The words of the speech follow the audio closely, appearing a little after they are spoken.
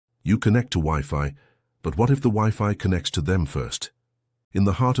You connect to Wi-Fi, but what if the Wi-Fi connects to them first? In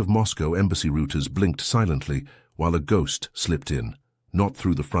the heart of Moscow, embassy routers blinked silently while a ghost slipped in, not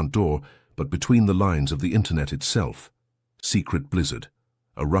through the front door, but between the lines of the internet itself. Secret Blizzard,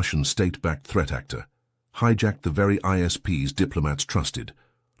 a Russian state-backed threat actor, hijacked the very ISPs diplomats trusted,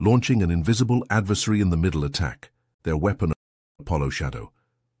 launching an invisible adversary-in-the-middle attack, their weapon ApolloShadow.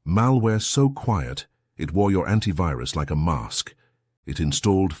 Malware so quiet, it wore your antivirus like a mask. It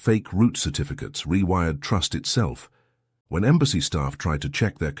installed fake root certificates, rewired trust itself. When embassy staff tried to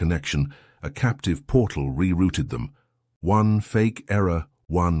check their connection, a captive portal rerouted them. One fake error,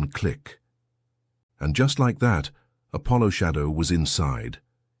 one click. And just like that, ApolloShadow was inside,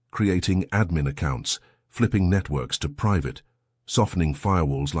 creating admin accounts, flipping networks to private, softening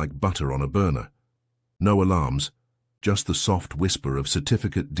firewalls like butter on a burner. No alarms, just the soft whisper of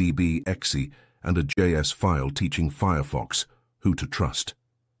certificate DB.exe and a JS file teaching Firefox who to trust.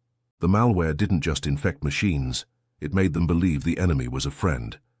 The malware didn't just infect machines, it made them believe the enemy was a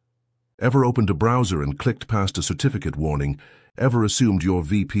friend. Ever opened a browser and clicked past a certificate warning? Ever assumed your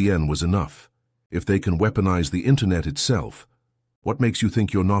VPN was enough? If they can weaponize the internet itself, what makes you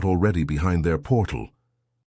think you're not already behind their portal?